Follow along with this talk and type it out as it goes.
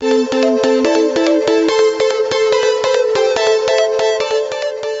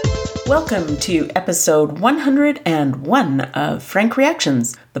Welcome to episode 101 of Frank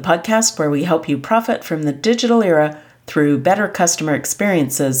Reactions, the podcast where we help you profit from the digital era through better customer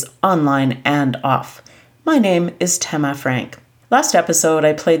experiences online and off. My name is Tema Frank. Last episode,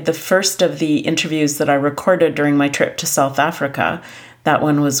 I played the first of the interviews that I recorded during my trip to South Africa. That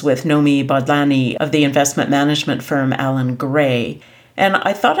one was with Nomi Bodlani of the investment management firm Allan Gray. And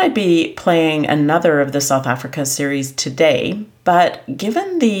I thought I'd be playing another of the South Africa series today, but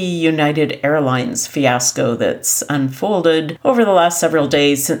given the United Airlines fiasco that's unfolded over the last several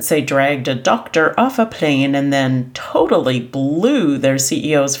days since they dragged a doctor off a plane and then totally blew their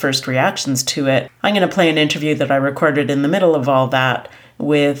CEO's first reactions to it, I'm going to play an interview that I recorded in the middle of all that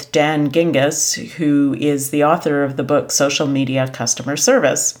with Dan Gingiss, who is the author of the book Social Media Customer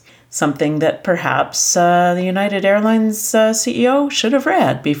Service. Something that perhaps the United Airlines CEO should have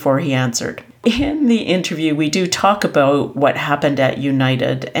read before he answered. In the interview, we do talk about what happened at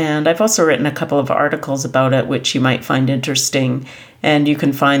United, and I've also written a couple of articles about it, which you might find interesting, and you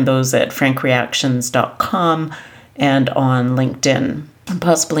can find those at frankreactions.com and on LinkedIn, and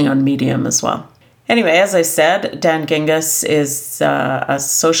possibly on Medium as well. Anyway, as I said, Dan Gingiss is a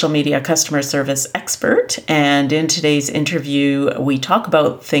social media customer service expert, and in today's interview, we talk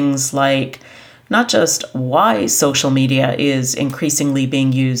about things like not just why social media is increasingly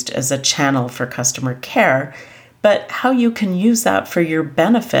being used as a channel for customer care, but how you can use that for your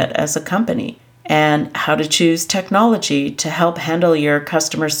benefit as a company, and how to choose technology to help handle your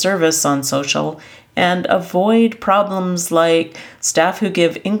customer service on social and avoid problems like staff who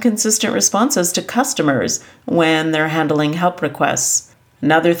give inconsistent responses to customers when they're handling help requests.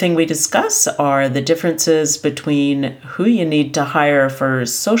 Another thing we discuss are the differences between who you need to hire for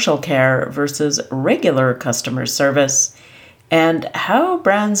social care versus regular customer service, and how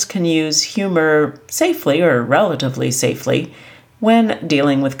brands can use humor safely or relatively safely when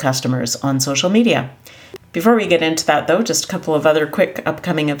dealing with customers on social media. Before we get into that, though, just a couple of other quick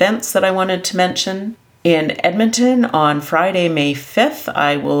upcoming events that I wanted to mention. In Edmonton on Friday, May 5th,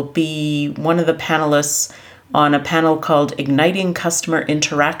 I will be one of the panelists on a panel called Igniting Customer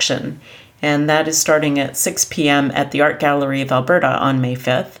Interaction, and that is starting at 6 p.m. at the Art Gallery of Alberta on May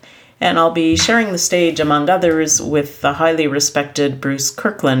 5th. And I'll be sharing the stage, among others, with the highly respected Bruce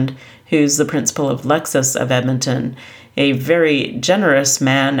Kirkland, who's the principal of Lexus of Edmonton, a very generous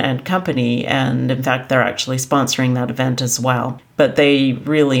man and company, and in fact, they're actually sponsoring that event as well. But they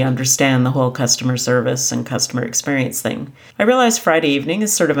really understand the whole customer service and customer experience thing. I realize Friday evening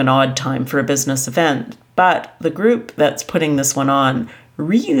is sort of an odd time for a business event, but the group that's putting this one on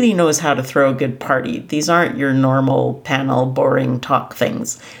really knows how to throw a good party. These aren't your normal panel, boring talk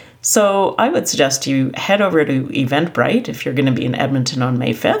things. So I would suggest you head over to Eventbrite if you're going to be in Edmonton on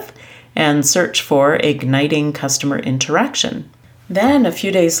May 5th, and search for Igniting Customer Interaction. Then a few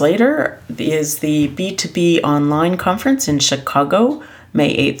days later is the B2B Online Conference in Chicago,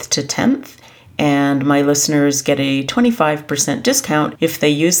 May 8th to 10th, and my listeners get a 25% discount if they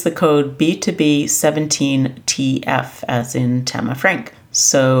use the code B2B17TF, as in Tema Frank.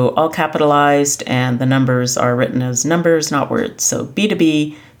 So all capitalized, and the numbers are written as numbers, not words. So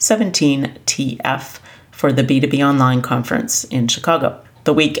B2B17TF for the B2B Online Conference in Chicago.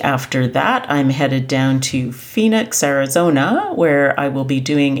 The week after that, I'm headed down to Phoenix, Arizona, where I will be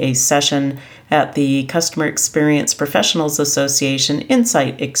doing a session at the Customer Experience Professionals Association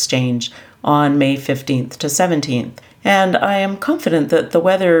Insight Exchange on May 15th to 17th. And I am confident that the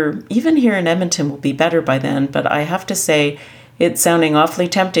weather, even here in Edmonton, will be better by then, but I have to say it's sounding awfully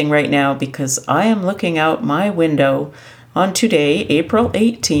tempting right now because I am looking out my window on today, April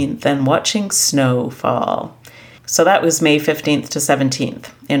 18th, and watching snow fall. So that was May 15th to 17th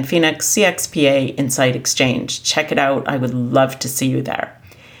in Phoenix, CXPA Insight Exchange. Check it out. I would love to see you there.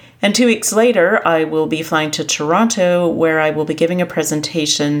 And 2 weeks later, I will be flying to Toronto, where I will be giving a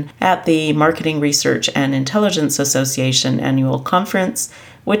presentation at the Marketing Research and Intelligence Association Annual Conference,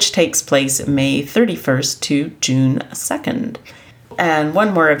 which takes place May 31st to June 2nd. And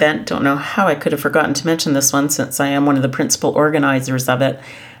one more event, don't know how I could have forgotten to mention this one since I am one of the principal organizers of it.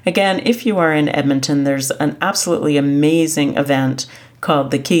 Again, if you are in Edmonton, there's an absolutely amazing event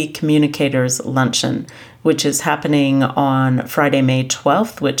called the Key Communicators Luncheon, which is happening on Friday, May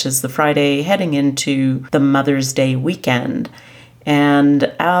 12th, which is the Friday heading into the Mother's Day weekend. And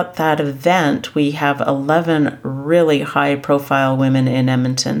at that event, we have 11 really high-profile women in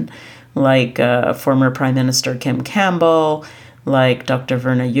Edmonton, like former Prime Minister Kim Campbell, like Dr.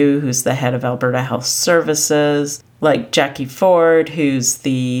 Verna Yu, who's the head of Alberta Health Services, like Jackie Ford, who's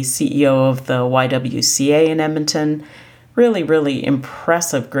the CEO of the YWCA in Edmonton. Really, really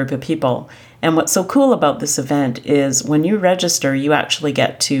impressive group of people. And what's so cool about this event is when you register, you actually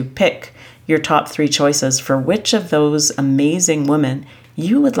get to pick your top 3 choices for which of those amazing women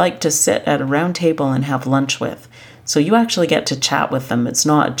you would like to sit at a round table and have lunch with. So you actually get to chat with them. It's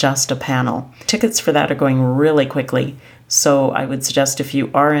not just a panel. Tickets for that are going really quickly. So I would suggest if you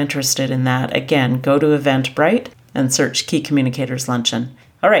are interested in that, again, go to Eventbrite and search Key Communicators Luncheon.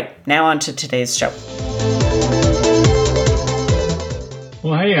 All right, now on to today's show.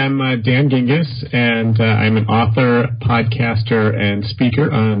 Well, hey, I'm Dan Gingiss, and I'm an author, podcaster, and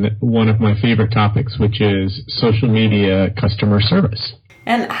speaker on one of my favorite topics, which is social media customer service.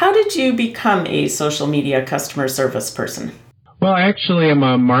 And how did you become a social media customer service person? Well, I actually am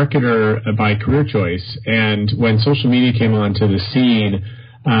a marketer by career choice, and when social media came onto the scene,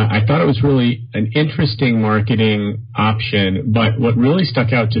 I thought it was really an interesting marketing option, but what really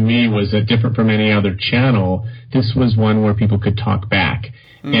stuck out to me was that different from any other channel, this was one where people could talk back.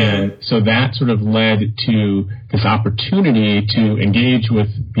 Mm-hmm. And so that sort of led to this opportunity to engage with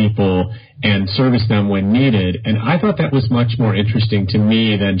people and service them when needed. And I thought that was much more interesting to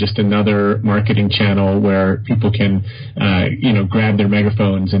me than just another marketing channel where people can, grab their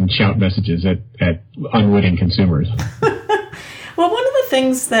megaphones and shout messages at unwitting consumers. Well, one of the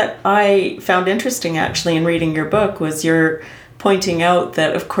things that I found interesting actually in reading your book was you're pointing out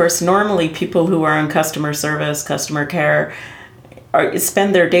that, of course, normally people who are on customer service, customer care,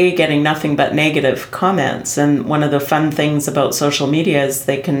 spend their day getting nothing but negative comments. And one of the fun things about social media is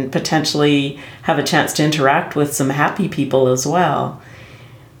they can potentially have a chance to interact with some happy people as well.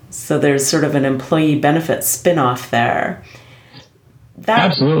 So there's sort of an employee benefit spin-off there.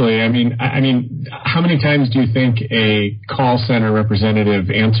 Absolutely. I mean, how many times do you think a call center representative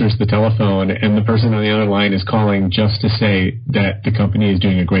answers the telephone and the person on the other line is calling just to say that the company is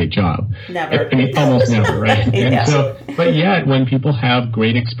doing a great job? Never. I mean, almost never, right? Yeah. And but yet, when people have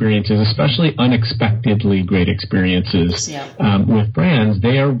great experiences, especially unexpectedly great experiences with brands,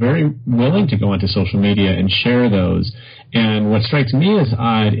 they are very willing to go onto social media and share those. And what strikes me as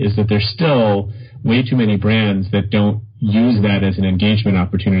odd is that there's still way too many brands that don't use that as an engagement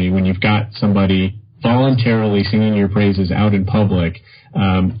opportunity. When you've got somebody voluntarily singing your praises out in public,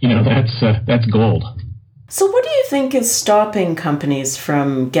 that's gold. So what do you think is stopping companies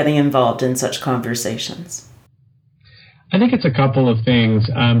from getting involved in such conversations? I think it's a couple of things.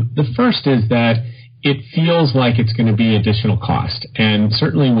 The first is that it feels like it's going to be additional cost. And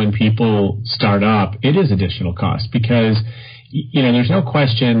certainly when people start up, it is additional cost because, there's no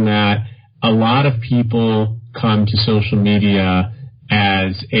question that a lot of people come to social media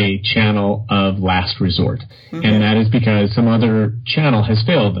as a channel of last resort. Mm-hmm. And that is because some other channel has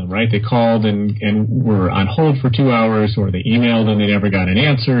failed them, right? They called and were on hold for 2 hours, or they emailed and they never got an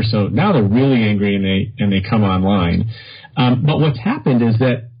answer. So now they're really angry and they come online. But what's happened is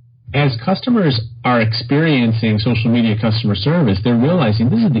that as customers are experiencing social media customer service, they're realizing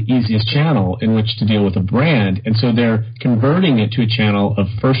this is the easiest channel in which to deal with a brand. And so they're converting it to a channel of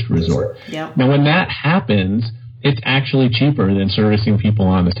first resort. Yeah. Now, when that happens, it's actually cheaper than servicing people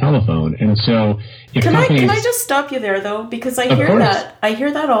on the telephone. And so can I just stop you there, though? Because I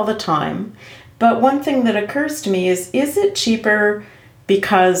hear that all the time. But one thing that occurs to me is it cheaper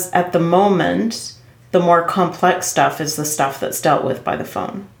because at the moment, the more complex stuff is the stuff that's dealt with by the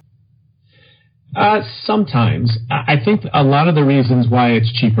phone? Sometimes. I think a lot of the reasons why it's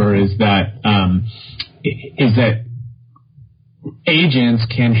cheaper is that agents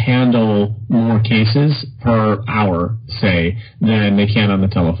can handle more cases per hour, say, than they can on the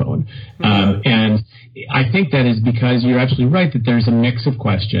telephone. Mm-hmm. And I think that is because you're absolutely right that there's a mix of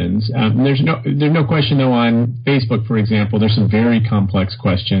questions. There's no question, though, on Facebook, for example, there's some very complex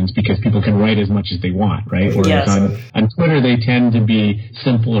questions because people can write as much as they want, right? Whereas on Twitter, they tend to be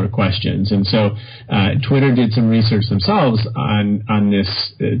simpler questions. And so Twitter did some research themselves on this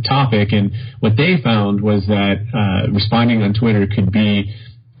topic, and what they found was that responding on Twitter could be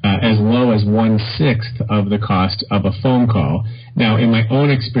as low as 1/6 of the cost of a phone call. Now, in my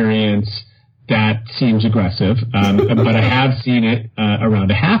own experience, that seems aggressive, but I have seen it around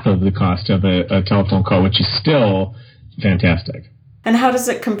a half of the cost of a telephone call, which is still fantastic. And how does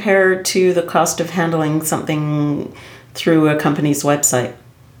it compare to the cost of handling something through a company's website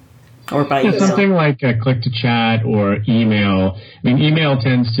or by email? Something like a click-to-chat or email. I mean, email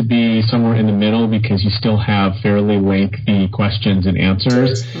tends to be somewhere in the middle because you still have fairly lengthy questions and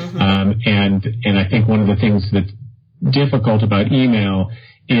answers. Mm-hmm. And I think one of the things that's difficult about email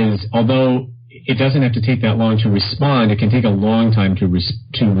is, although it doesn't have to take that long to respond, it can take a long time to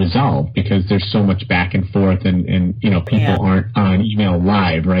resolve because there's so much back and forth and people aren't on email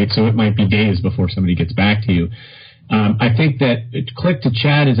live, right? So it might be days before somebody gets back to you. I think that click to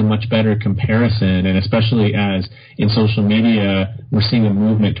chat is a much better comparison, and especially as in social media, we're seeing a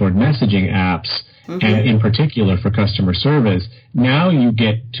movement toward messaging apps, and in particular for customer service. Now you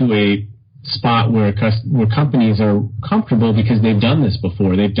get to a spot where companies are comfortable because they've done this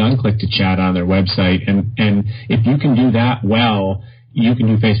before. They've done click to chat on their website, and if you can do that well, you can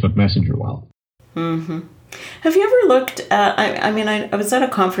do Facebook Messenger well. Have you ever looked at, I was at a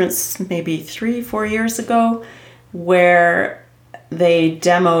conference maybe 3-4 years ago where they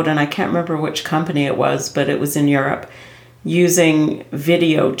demoed, and I can't remember which company it was, but it was in Europe, using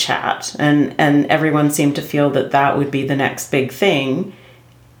video chat, and everyone seemed to feel that would be the next big thing.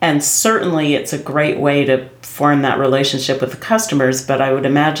 And certainly it's a great way to form that relationship with the customers, but I would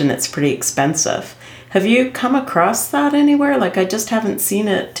imagine it's pretty expensive. Have you come across that anywhere? Like, I just haven't seen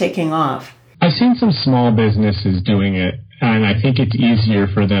it taking off. I've seen some small businesses doing it, and I think it's easier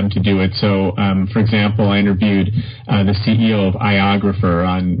for them to do it. So, for example, I interviewed the CEO of iOgrapher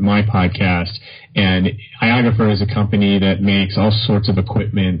on my podcast, and iOgrapher is a company that makes all sorts of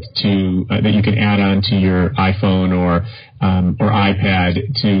equipment that you can add on to your iPhone or iPad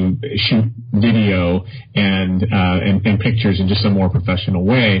to shoot video and pictures in just a more professional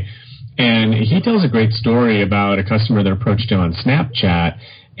way. And he tells a great story about a customer that approached him on Snapchat.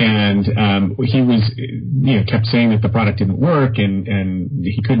 And he was, kept saying that the product didn't work and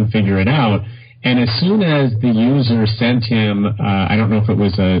he couldn't figure it out. And as soon as the user sent him, I don't know if it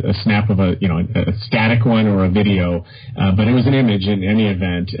was a snap of a static one or a video, but it was an image in any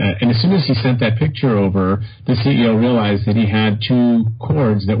event. And as soon as he sent that picture over, the CEO realized that he had 2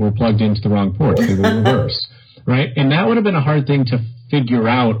 cords that were plugged into the wrong ports. They were reversed, right? And that would have been a hard thing to figure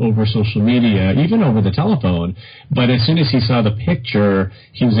out over social media, even over the telephone. But as soon as he saw the picture,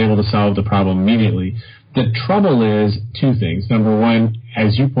 he was able to solve the problem immediately. The trouble is 2 things. Number one,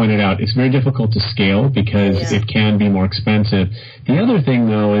 as you pointed out, it's very difficult to scale because it can be more expensive. The other thing,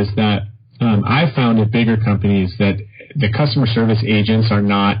 though, is that I've found at bigger companies that the customer service agents are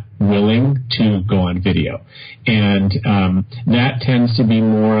not willing to go on video. And that tends to be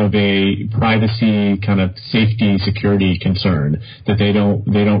more of a privacy kind of safety security concern, that they don't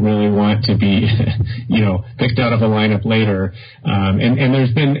really want to be picked out of a lineup later. And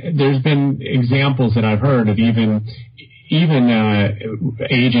there's been examples that I've heard of even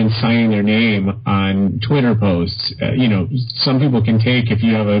agents signing their name on Twitter posts. Some people can take, if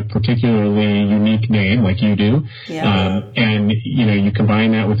you have a particularly unique name like you do, and you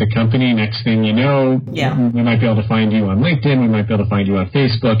combine that with a company, next thing you know, we might be able to find you on LinkedIn, we might be able to find you on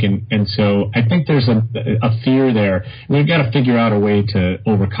Facebook, and so I think there's a fear there. And we've got to figure out a way to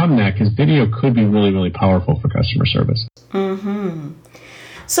overcome that, because video could be really, really powerful for customer service.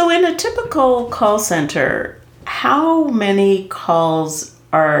 So in a typical call center, how many calls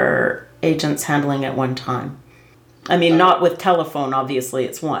are agents handling at one time? I mean, not with telephone, obviously,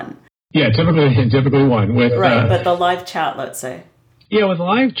 it's one. Yeah, typically one. But the live chat, let's say. Yeah, with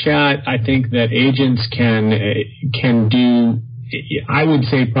live chat, I think that agents can do, I would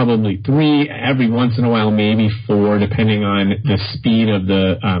say probably 3, every once in a while maybe 4, depending on the speed of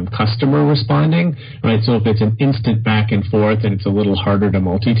the customer responding, right? So if it's an instant back and forth, then it's a little harder to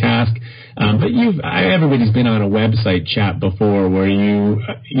multitask. But everybody's been on a website chat before where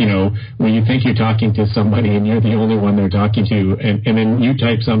where you think you're talking to somebody and you're the only one they're talking to, and then you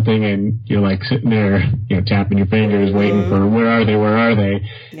type something and you're like sitting there, tapping your fingers, waiting for where are they,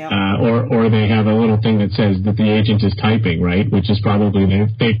 Yep. Or they have a little thing that says that the agent is typing, right? Which is probably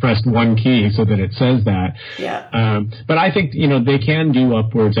they pressed one key so that it says that. Yeah. But I think they can do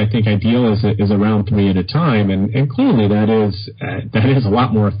upwards. I think ideal is around 3 at a time, and clearly that is a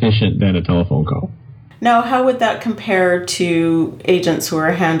lot more efficient than a telephone call. Now, how would that compare to agents who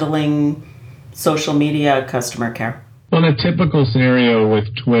are handling social media customer care? Well, in a typical scenario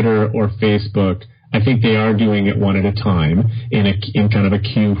with Twitter or Facebook, I think they are doing it one at a time in kind of a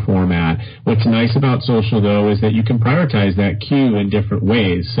queue format. What's nice about social, though, is that you can prioritize that queue in different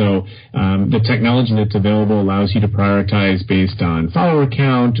ways. So the technology that's available allows you to prioritize based on follower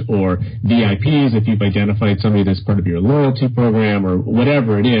count or VIPs. If you've identified somebody that's part of your loyalty program or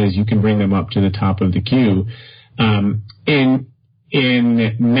whatever it is, you can bring them up to the top of the queue. In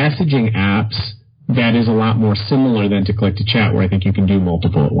messaging apps, that is a lot more similar than to click to chat, where I think you can do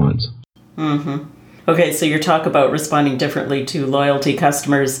multiple at once. Okay, so your talk about responding differently to loyalty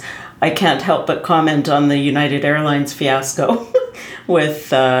customers, I can't help but comment on the United Airlines fiasco with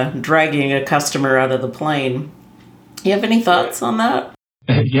dragging a customer out of the plane. You have any thoughts on that?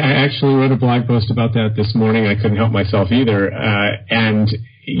 Yeah, I actually wrote a blog post about that this morning. I couldn't help myself either. And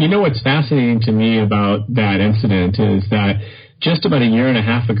what's fascinating to me about that incident is that just about a year and a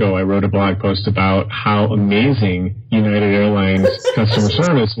half ago, I wrote a blog post about how amazing United Airlines customer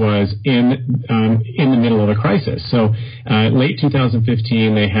service was in the middle of a crisis. So late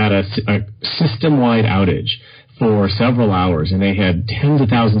 2015, they had a system-wide outage for several hours, and they had tens of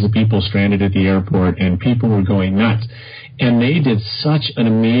thousands of people stranded at the airport, and people were going nuts. And they did such an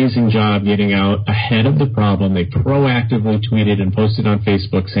amazing job getting out ahead of the problem. They proactively tweeted and posted on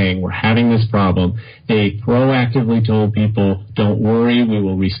Facebook saying, we're having this problem. They proactively told people, don't worry, we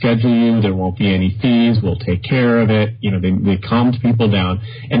will reschedule you. There won't be any fees. We'll take care of it. You know, they calmed people down.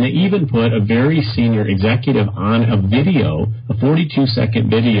 And they even put a very senior executive on a video, a 42-second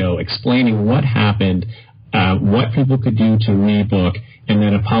video explaining what happened, what people could do to rebook, and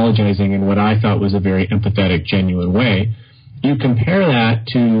then apologizing in what I thought was a very empathetic, genuine way. You compare that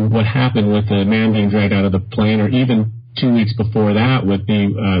to what happened with the man being dragged out of the plane, or even 2 weeks before that with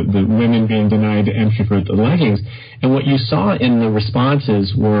the women being denied entry for the leggings, and what you saw in the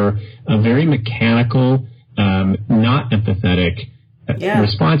responses were a very mechanical, not empathetic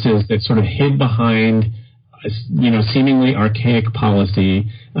responses that sort of hid behind, seemingly archaic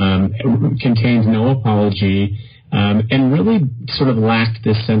policy, contains no apology, and really sort of lacked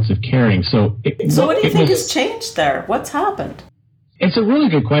this sense of caring. So what do you think has changed there? What's happened? It's a really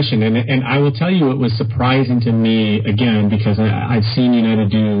good question, and I will tell you it was surprising to me, again, because I've seen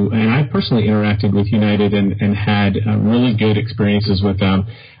United do, and I personally interacted with United and had really good experiences with them.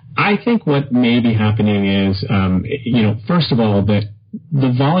 I think what may be happening is, first of all, that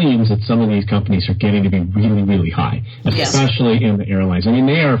the volumes that some of these companies are getting to be really, really high, especially in the airlines. I mean,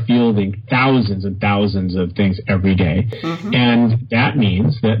 they are fielding thousands and thousands of things every day. Mm-hmm. And that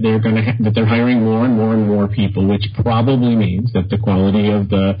means that they're going to that they're hiring more and more and more people, which probably means that the quality of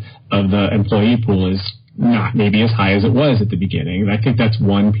the employee pool is not maybe as high as it was at the beginning. And I think that's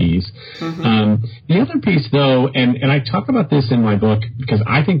one piece. Mm-hmm. The other piece, though, and I talk about this in my book because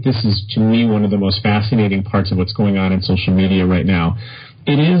I think this is, to me, one of the most fascinating parts of what's going on in social media right now.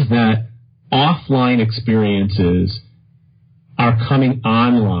 It is that offline experiences are coming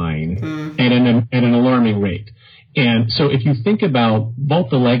online at an alarming rate. And so if you think about both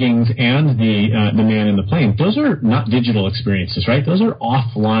the leggings and the man in the plane, those are not digital experiences, right? Those are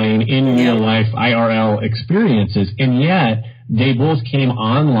offline, in real life, IRL experiences. And yet they both came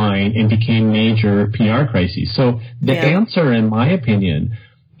online and became major PR crises. So the answer, in my opinion,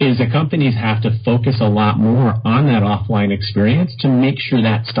 is that companies have to focus a lot more on that offline experience to make sure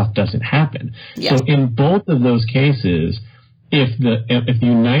that stuff doesn't happen. Yeah. So in both of those cases, if the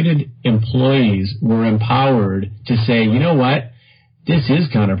United employees were empowered to say, you know what, this is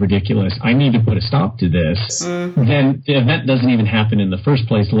kind of ridiculous, I need to put a stop to this, then the event doesn't even happen in the first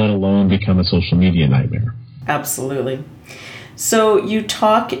place, let alone become a social media nightmare. Absolutely. So you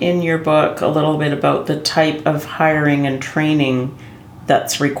talk in your book a little bit about the type of hiring and training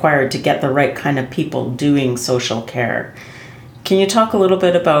that's required to get the right kind of people doing social care. Can you talk a little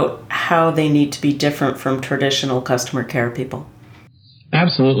bit about how they need to be different from traditional customer care people?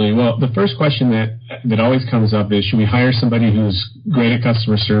 Absolutely. Well, the first question that always comes up is, should we hire somebody who's great at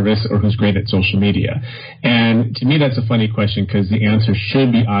customer service or who's great at social media? And to me, that's a funny question because the answer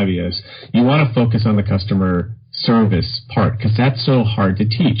should be obvious. You want to focus on the customer service part because that's so hard to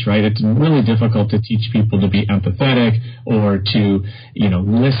teach, right? It's really difficult to teach people to be empathetic or to,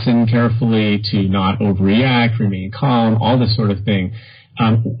 listen carefully, to not overreact, remain calm, all this sort of thing.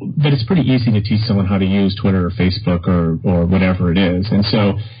 But it's pretty easy to teach someone how to use Twitter or Facebook or whatever it is. And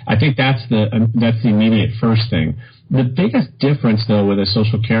so I think that's the immediate first thing. The biggest difference, though, with a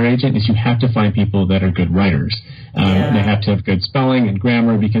social care agent is you have to find people that are good writers. They have to have good spelling and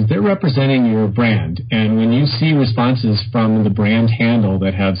grammar because they're representing your brand. And when you see responses from the brand handle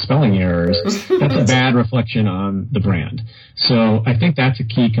that have spelling errors, that's a bad reflection on the brand. So I think that's a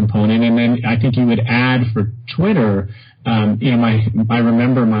key component. And then I think you would add for Twitter, I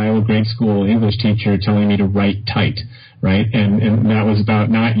remember my old grade school English teacher telling me to write tight, right? And that was about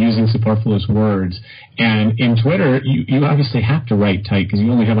not using superfluous words. And in Twitter, you obviously have to write tight because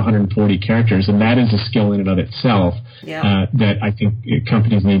you only have 140 characters, and that is a skill in and of itself that I think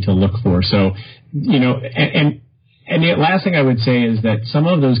companies need to look for. So, and the last thing I would say is that some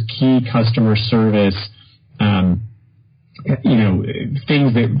of those key customer service things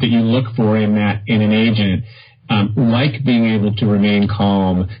that you look for in an agent, like being able to remain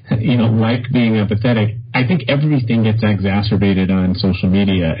calm, like being empathetic, I think everything gets exacerbated on social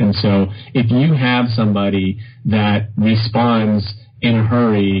media. And so if you have somebody that responds in a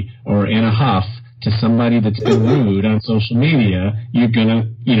hurry or in a huff to somebody that's been rude on social media, you're going to,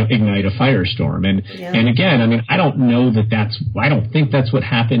 ignite a firestorm. And again, I mean, I don't think that's what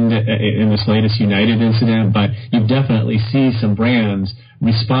happened in this latest United incident, but you definitely see some brands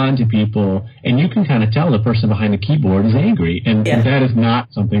respond to people, and you can kind of tell the person behind the keyboard is angry, and that is not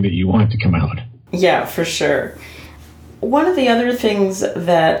something that you want to come out. Yeah, for sure. One of the other things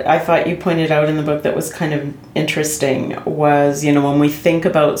that I thought you pointed out in the book that was kind of interesting was, when we think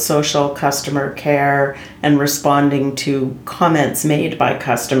about social customer care and responding to comments made by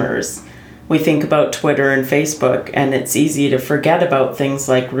customers, we think about Twitter and Facebook, and it's easy to forget about things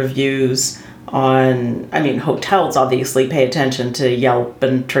like reviews hotels obviously pay attention to Yelp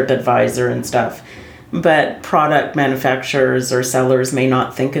and TripAdvisor and stuff, but product manufacturers or sellers may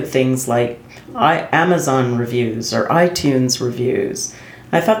not think of things like Amazon reviews or iTunes reviews.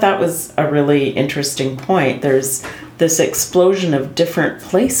 I thought that was a really interesting point. There's this explosion of different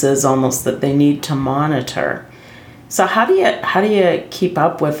places almost that they need to monitor. So how do you keep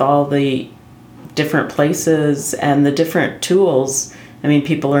up with all the different places and the different tools? I mean,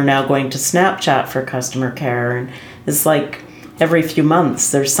 people are now going to Snapchat for customer care, and it's like every few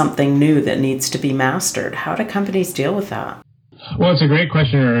months there's something new that needs to be mastered. How do companies deal with that? Well, it's a great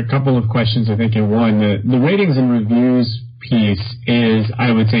question, or a couple of questions, I think, in one. The ratings and reviews piece is,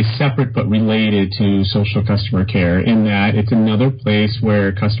 I would say, separate but related to social customer care, in that it's another place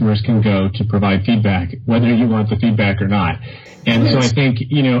where customers can go to provide feedback, whether you want the feedback or not. And so I think,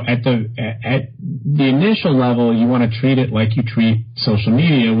 at the initial level, you want to treat it like you treat social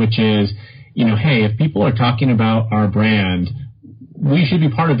media, which is, hey, if people are talking about our brand, we should be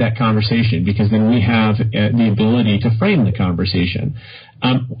part of that conversation, because then we have the ability to frame the conversation.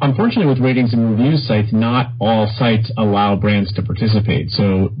 Unfortunately, with ratings and reviews sites, not all sites allow brands to participate.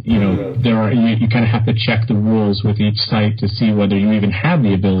 So, you kind of have to check the rules with each site to see whether you even have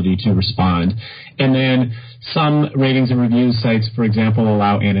the ability to respond. And then some ratings and reviews sites, for example,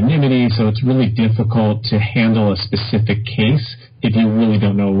 allow anonymity, so it's really difficult to handle a specific case if you really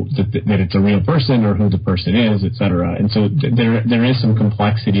don't know that it's a real person or who the person is, et cetera. And so there is some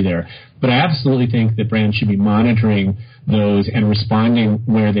complexity there. But I absolutely think that brands should be monitoring those and responding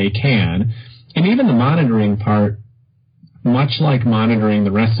where they can. And even the monitoring part, much like monitoring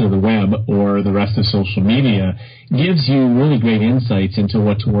the rest of the web or the rest of social media, gives you really great insights into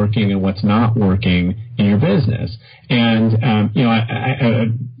what's working and what's not working in your business. And,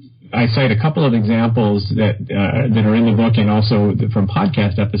 I cite a couple of examples that are in the book, and also from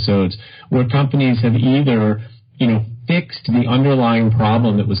podcast episodes, where companies have either, fixed the underlying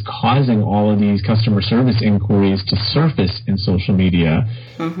problem that was causing all of these customer service inquiries to surface in social media,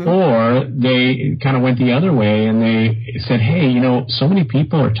 or they kind of went the other way and they said, hey, so many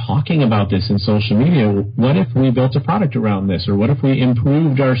people are talking about this in social media. What if we built a product around this? Or what if we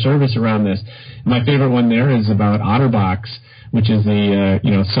improved our service around this? My favorite one there is about OtterBox, which is the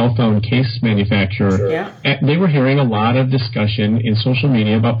cell phone case manufacturer. Sure. Yeah. They were hearing a lot of discussion in social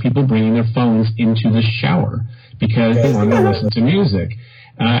media about people bringing their phones into the shower because they wanted to listen to music.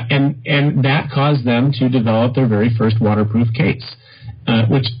 And that caused them to develop their very first waterproof case,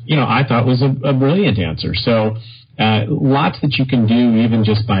 which, I thought was a brilliant answer. So lots that you can do even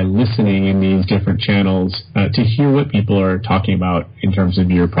just by listening in these different channels to hear what people are talking about in terms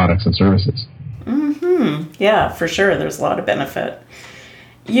of your products and services. Yeah, for sure. There's a lot of benefit.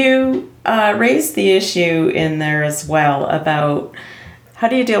 You raised the issue in there as well about how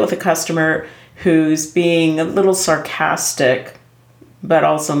do you deal with a customer who's being a little sarcastic, but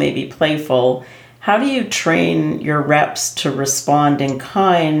also maybe playful. How do you train your reps to respond in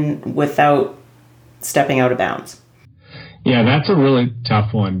kind without stepping out of bounds? Yeah, that's a really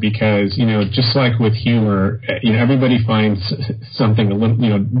tough one because, just like with humor, everybody finds something a little,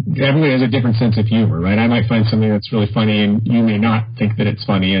 everybody has a different sense of humor, right? I might find something that's really funny and you may not think that it's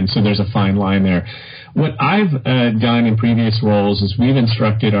funny. And so there's a fine line there. What I've done in previous roles is we've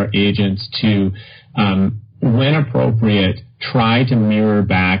instructed our agents to, when appropriate, try to mirror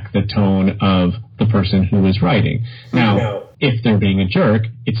back the tone of the person who is writing. Now, if they're being a jerk,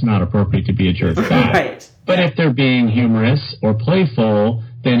 it's not appropriate to be a jerk back. Right. But if they're being humorous or playful,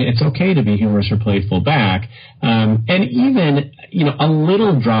 then it's okay to be humorous or playful back. And even, a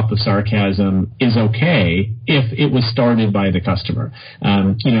little drop of sarcasm is okay if it was started by the customer.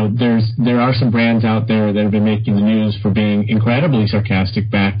 There are some brands out there that have been making the news for being incredibly sarcastic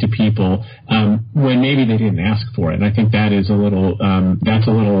back to people when maybe they didn't ask for it. And I think that is that's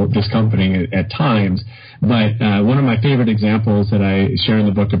a little discomforting at times. But one of my favorite examples that I share in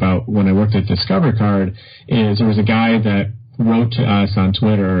the book about when I worked at Discover Card is there was a guy that wrote to us on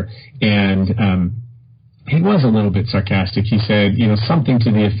Twitter, and he was a little bit sarcastic. He said, something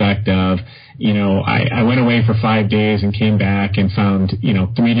to the effect of, I went away for 5 days and came back and found,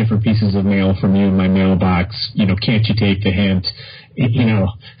 3 different pieces of mail from you in my mailbox. Can't you take the hint?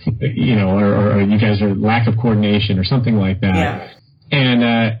 Or you guys are lack of coordination or something like that. Yeah.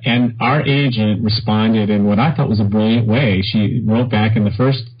 And our agent responded in what I thought was a brilliant way. She wrote back in the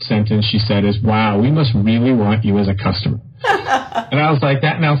first sentence she said is, "Wow, we must really want you as a customer." And I was like,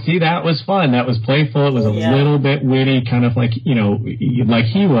 that was fun. That was playful. It was a little bit witty, kind of like, like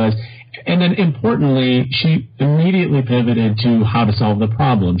he was. And then importantly, she immediately pivoted to how to solve the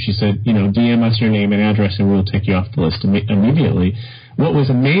problem. She said, DM us your name and address and we'll take you off the list immediately. What was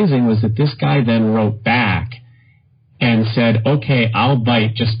amazing was that this guy then wrote back and said, "Okay, I'll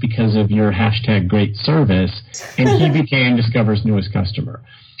bite just because of your hashtag great service." And he became Discover's newest customer.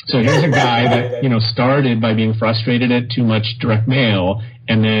 So here's a guy that, started by being frustrated at too much direct mail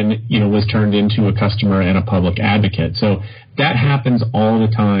and then, was turned into a customer and a public advocate. So that happens all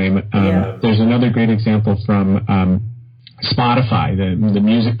the time. There's another great example from Spotify, the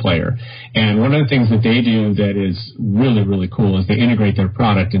music player. And one of the things that they do that is really, really cool is they integrate their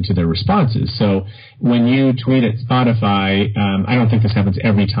product into their responses. So when you tweet at Spotify, I don't think this happens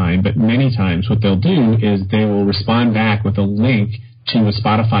every time, but many times what they'll do is they will respond back with a link to a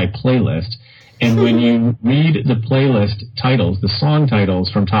Spotify playlist. And when you read the playlist titles, the song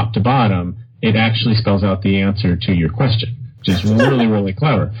titles from top to bottom, it actually spells out the answer to your question, which is really, really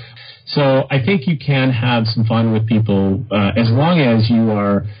clever. So I think you can have some fun with people as long as you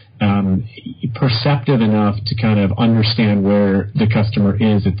are perceptive enough to kind of understand where the customer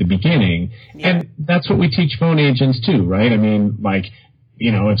is at the beginning. Yeah. And that's what we teach phone agents too, right? I mean,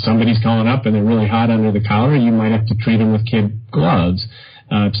 if somebody's calling up and they're really hot under the collar, you might have to treat them with kid gloves.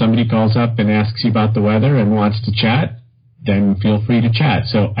 If somebody calls up and asks you about the weather and wants to chat, then feel free to chat.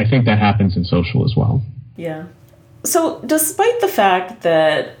 So I think that happens in social as well. Yeah. So despite the fact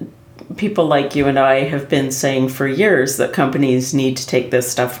that people like you and I have been saying for years that companies need to take this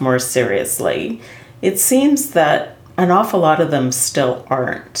stuff more seriously, it seems that an awful lot of them still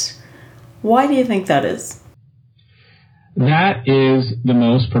aren't. Why do you think that is? That is the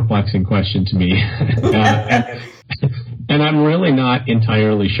most perplexing question to me. And I'm really not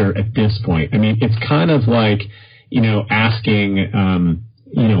entirely sure at this point. I mean, it's kind of like, asking,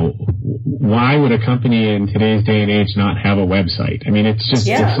 why would a company in today's day and age not have a website? I mean, it's just,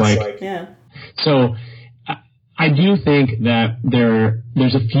 So I do think that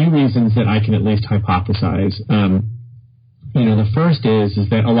there's a few reasons that I can at least hypothesize. The first is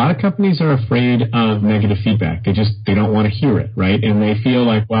that a lot of companies are afraid of negative feedback. They don't want to hear it, right? And they feel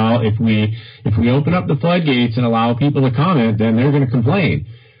like, well, if we open up the floodgates and allow people to comment, then they're going to complain.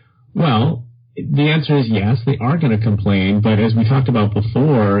 Well, the answer is yes, they are going to complain. But as we talked about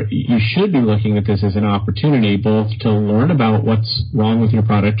before, you should be looking at this as an opportunity both to learn about what's wrong with your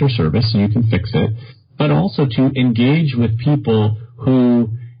product or service so you can fix it, but also to engage with people who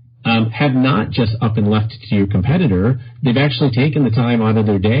have not just up and left to your competitor. They've actually taken the time out of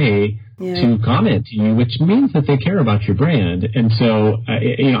their day to comment to you, which means that they care about your brand. And so,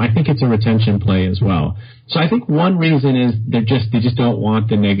 I think it's a retention play as well. So I think one reason is they just don't want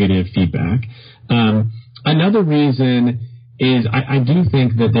the negative feedback. Another reason is I do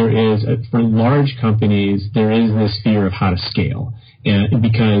think that there is, for large companies, there is this fear of how to scale.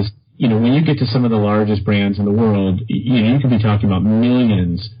 Because when you get to some of the largest brands in the world, you could be talking about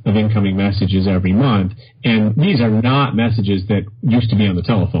millions of incoming messages every month. And these are not messages that used to be on the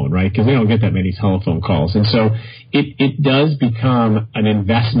telephone, right? Because they don't get that many telephone calls. And so it does become an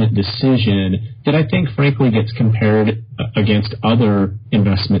investment decision that I think, frankly, gets compared against other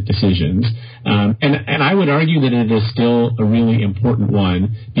investment decisions. And I would argue that it is still a really important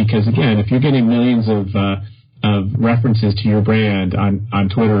one because, again, if you're getting millions of references to your brand on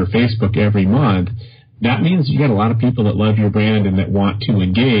Twitter or Facebook every month, that means you got a lot of people that love your brand and that want to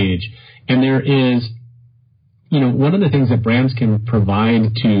engage. And there is, one of the things that brands can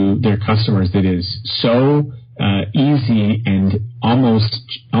provide to their customers that is so easy and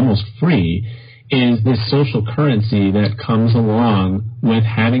almost free is this social currency that comes along with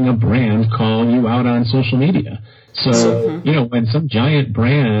having a brand call you out on social media. So, when some giant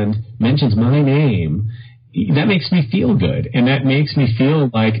brand mentions my name, that makes me feel good, and that makes me feel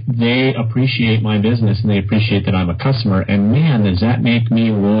like they appreciate my business and they appreciate that I'm a customer, and man, does that make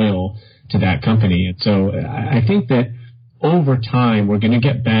me loyal to that company. And so I think that over time we're going to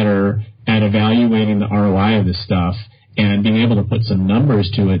get better at evaluating the ROI of this stuff and being able to put some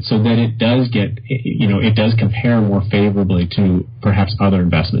numbers to it so that it does it does compare more favorably to perhaps other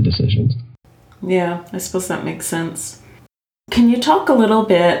investment decisions. Yeah, I suppose that makes sense. Can you talk a little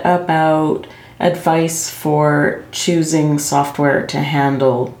bit about advice for choosing software to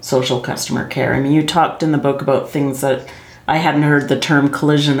handle social customer care? I mean, you talked in the book about things that I hadn't heard the term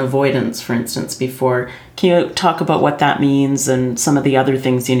collision avoidance, for instance, before. Can you talk about what that means and some of the other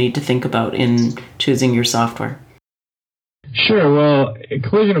things you need to think about in choosing your software? Sure. Well,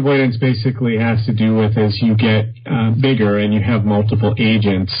 collision avoidance basically has to do with as you get bigger and you have multiple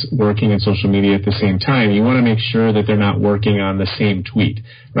agents working in social media at the same time, you want to make sure that they're not working on the same tweet,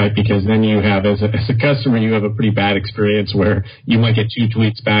 right? Because then you have, as a customer, you have a pretty bad experience where you might get 2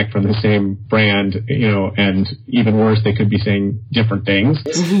 tweets back from the same brand, and even worse, they could be saying different things.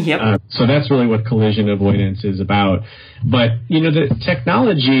 Yep. So that's really what collision avoidance is about. But, the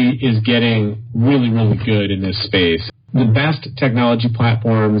technology is getting really, really good in this space. The best technology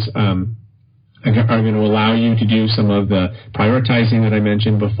platforms are going to allow you to do some of the prioritizing that I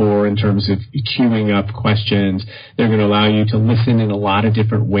mentioned before in terms of queuing up questions. They're going to allow you to listen in a lot of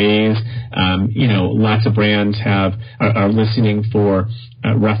different ways. Lots of brands are listening for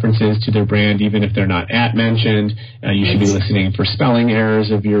references to their brand, even if they're not mentioned. You should be listening for spelling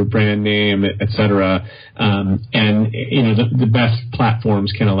errors of your brand name, et cetera. The best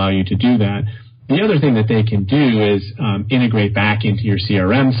platforms can allow you to do that. The other thing that they can do is integrate back into your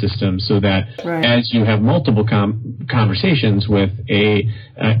CRM system so that as you have multiple conversations with a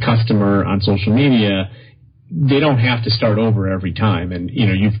customer on social media, they don't have to start over every time. And,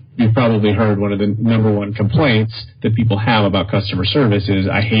 you've probably heard one of the number one complaints that people have about customer service is,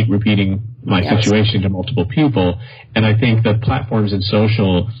 I hate repeating my situation to multiple people. And I think the platforms in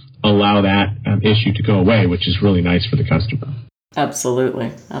social allow that issue to go away, which is really nice for the customer.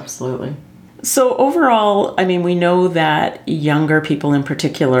 Absolutely. So overall, I mean, we know that younger people in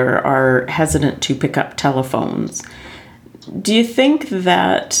particular are hesitant to pick up telephones. Do you think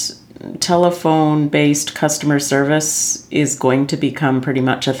that telephone-based customer service is going to become pretty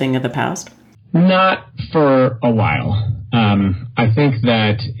much a thing of the past? Not for a while. I think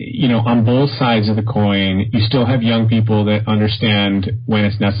that, on both sides of the coin, you still have young people that understand when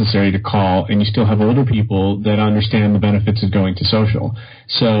it's necessary to call, and you still have older people that understand the benefits of going to social.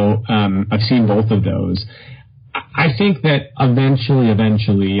 So I've seen both of those. I think that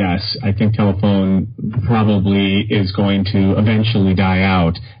eventually, yes, I think telephone probably is going to eventually die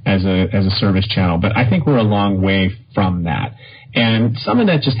out as a service channel, but I think we're a long way from that. And some of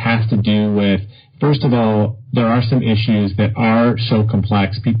that just has to do with, first of all, there are some issues that are so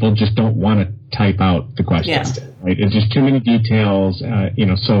complex, people just don't want to type out the questions. Yeah. Right? It's just too many details,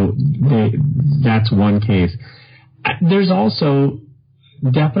 so that's one case. There's also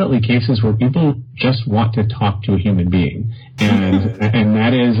definitely cases where people just want to talk to a human being. And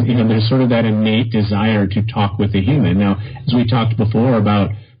that is, there's sort of that innate desire to talk with a human. Now, as we talked before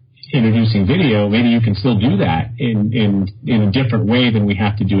about introducing video, maybe you can still do that in a different way than we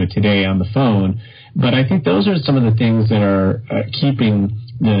have to do it today on the phone. But I think those are some of the things that are keeping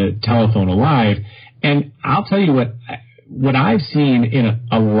the telephone alive. And I'll tell you what I've seen in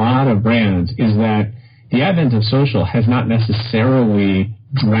a lot of brands is that the advent of social has not necessarily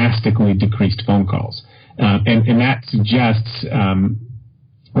drastically decreased phone calls. And that suggests,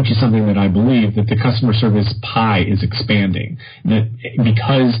 which is something that I believe, that the customer service pie is expanding. That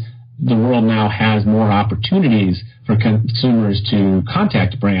because the world now has more opportunities for consumers to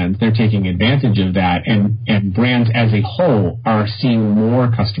contact brands, they're taking advantage of that, and brands as a whole are seeing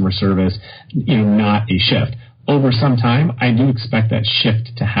more customer service, not a shift. Over some time, I do expect that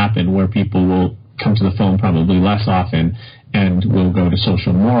shift to happen where people will come to the phone probably less often and will go to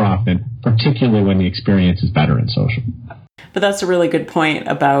social more often, particularly when the experience is better in social. But that's a really good point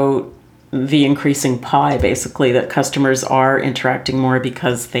about the increasing pie, basically, that customers are interacting more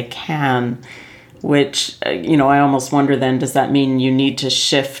because they can, which, I almost wonder then, does that mean you need to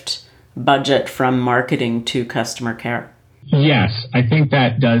shift budget from marketing to customer care? Yes, I think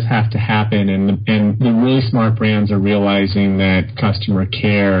that does have to happen, and the really smart brands are realizing that customer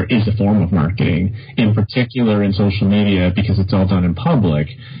care is a form of marketing, in particular in social media, because it's all done in public.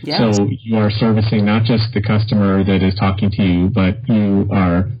 Yes. So you are servicing not just the customer that is talking to you, but you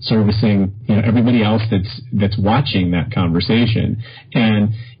are servicing everybody else that's watching that conversation. And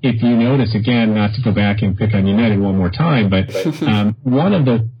if you notice, again, not to go back and pick on United one more time, but one of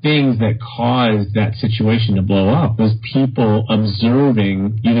the things that caused that situation to blow up was people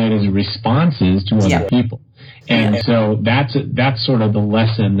observing United's responses to other people. And so that's sort of the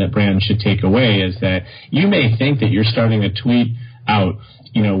lesson that brands should take away, is that you may think that you're starting a tweet out,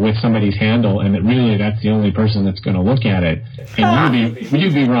 with somebody's handle, and that really that's the only person that's going to look at it, and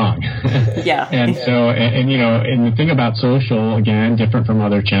you'd be wrong. Yeah. And so, and the thing about social, again, different from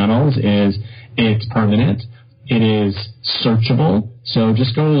other channels, is it's permanent. It is searchable. So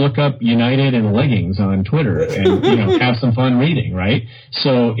just go look up United and leggings on Twitter and, have some fun reading, right?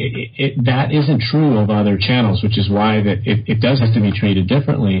 So that isn't true of other channels, which is why that it does have to be treated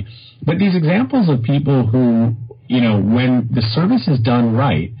differently. But these examples of people who, when the service is done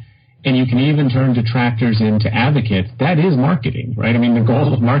right, and you can even turn detractors into advocates, that is marketing, right? I mean, the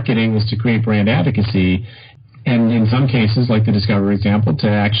goal of marketing is to create brand advocacy, and in some cases, like the Discover example, to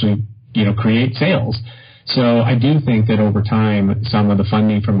actually, create sales. So I do think that over time, some of the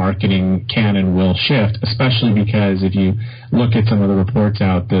funding for marketing can and will shift, especially because if you look at some of the reports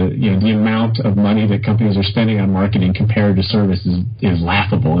out, the amount of money that companies are spending on marketing compared to services is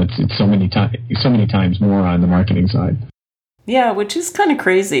laughable. It's so many times more on the marketing side. Yeah, which is kind of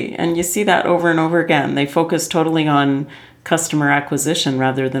crazy. And you see that over and over again. They focus totally on customer acquisition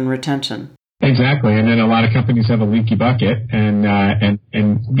rather than retention. Exactly, and then a lot of companies have a leaky bucket, and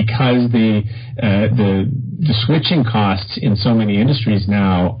because the switching costs in so many industries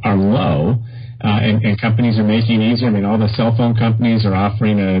now are low, and companies are making it easier. I mean, all the cell phone companies are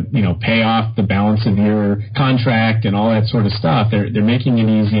offering pay off the balance of your contract and all that sort of stuff. They're making it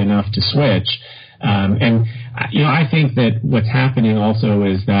easy enough to switch, and I think that what's happening also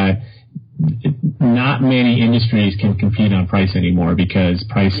is that not many industries can compete on price anymore because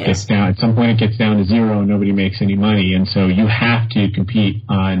price gets down. At some point it gets down to zero and nobody makes any money. And so you have to compete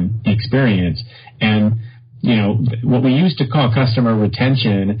on the experience. And, what we used to call customer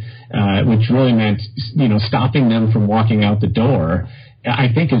retention, which really meant, stopping them from walking out the door, I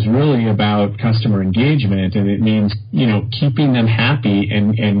think is really about customer engagement. And it means, keeping them happy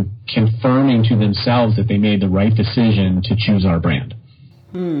and confirming to themselves that they made the right decision to choose our brand.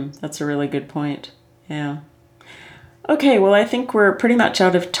 That's a really good point. Yeah. Okay, well, I think we're pretty much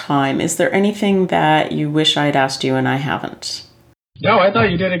out of time. Is there anything that you wish I'd asked you and I haven't? No, I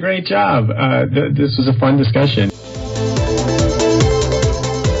thought you did a great job. This was a fun discussion.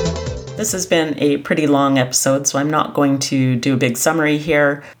 This has been a pretty long episode, so I'm not going to do a big summary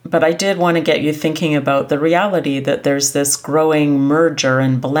here, but I did want to get you thinking about the reality that there's this growing merger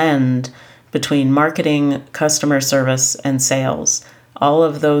and blend between marketing, customer service, and sales. All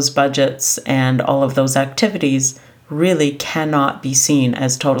of those budgets and all of those activities really cannot be seen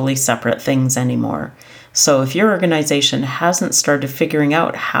as totally separate things anymore. So if your organization hasn't started figuring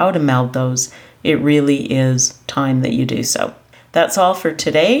out how to meld those, it really is time that you do so. That's all for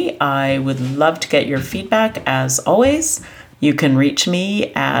today. I would love to get your feedback as always. You can reach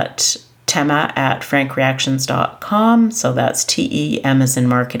me at tema@frankreactions.com. So that's TEM as in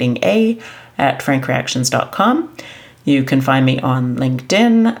marketing A at frankreactions.com. You can find me on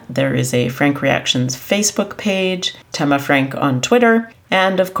LinkedIn. There is a Frank Reactions Facebook page, Tema Frank on Twitter,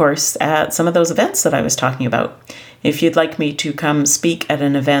 and of course at some of those events that I was talking about. If you'd like me to come speak at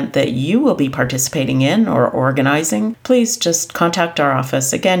an event that you will be participating in or organizing, please just contact our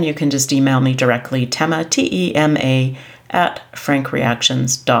office. Again, you can just email me directly, Tema, TEMA, at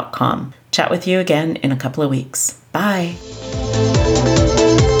frankreactions.com. Chat with you again in a couple of weeks. Bye.